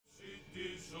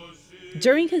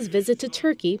During his visit to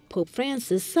Turkey, Pope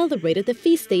Francis celebrated the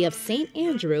feast day of St.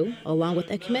 Andrew along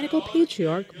with Ecumenical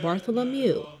Patriarch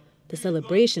Bartholomew. The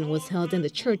celebration was held in the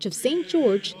Church of St.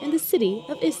 George in the city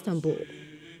of Istanbul.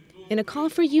 In a call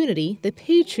for unity, the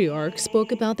Patriarch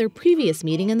spoke about their previous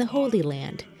meeting in the Holy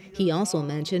Land. He also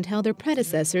mentioned how their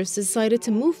predecessors decided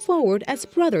to move forward as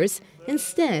brothers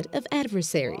instead of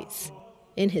adversaries.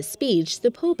 In his speech,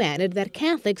 the Pope added that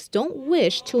Catholics don't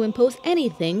wish to impose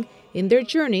anything in their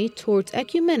journey towards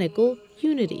ecumenical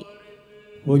unity.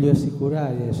 Voglio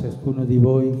assicurare a ciascuno di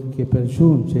voi che per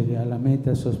giungere alla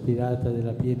meta sospirata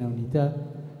della piena unità,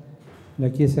 la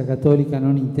Chiesa Cattolica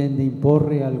non intende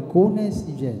imporre alcuna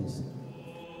esigenza.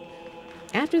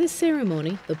 After the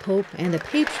ceremony, the Pope and the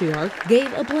Patriarch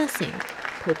gave a blessing,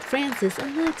 Pope Francis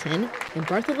in Latin and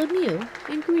Bartholomew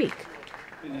in Greek.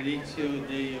 Benedictio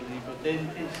Dei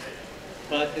Omnipotentis,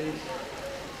 Patris,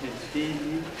 et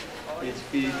Filii, et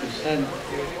Spiritus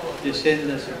Sancti,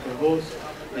 descenda super vos,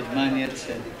 et maniat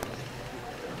sempre.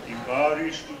 Η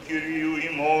χάρις του Κυρίου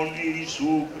ημών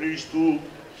Ιησού Χριστού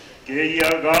και η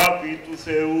αγάπη του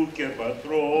Θεού και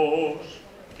Πατρός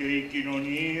και η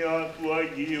κοινωνία του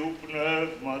Αγίου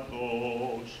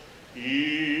Πνεύματος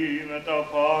ή με τα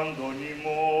πάντων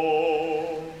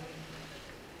ημών.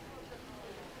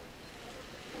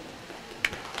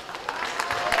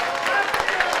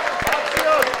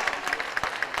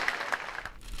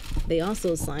 They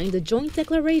also signed a joint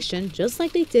declaration just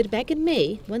like they did back in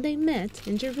May when they met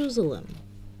in Jerusalem.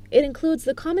 It includes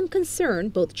the common concern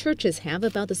both churches have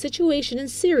about the situation in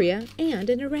Syria and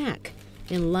in Iraq.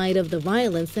 In light of the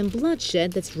violence and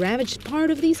bloodshed that's ravaged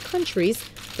part of these countries,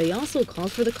 they also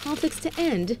called for the conflicts to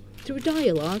end through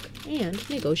dialogue and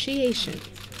negotiation.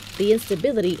 The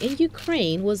instability in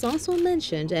Ukraine was also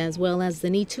mentioned, as well as the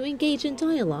need to engage in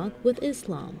dialogue with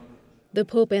Islam. The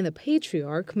Pope and the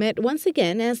Patriarch met once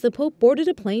again as the Pope boarded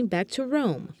a plane back to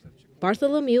Rome.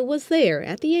 Bartholomew was there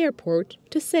at the airport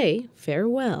to say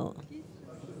farewell.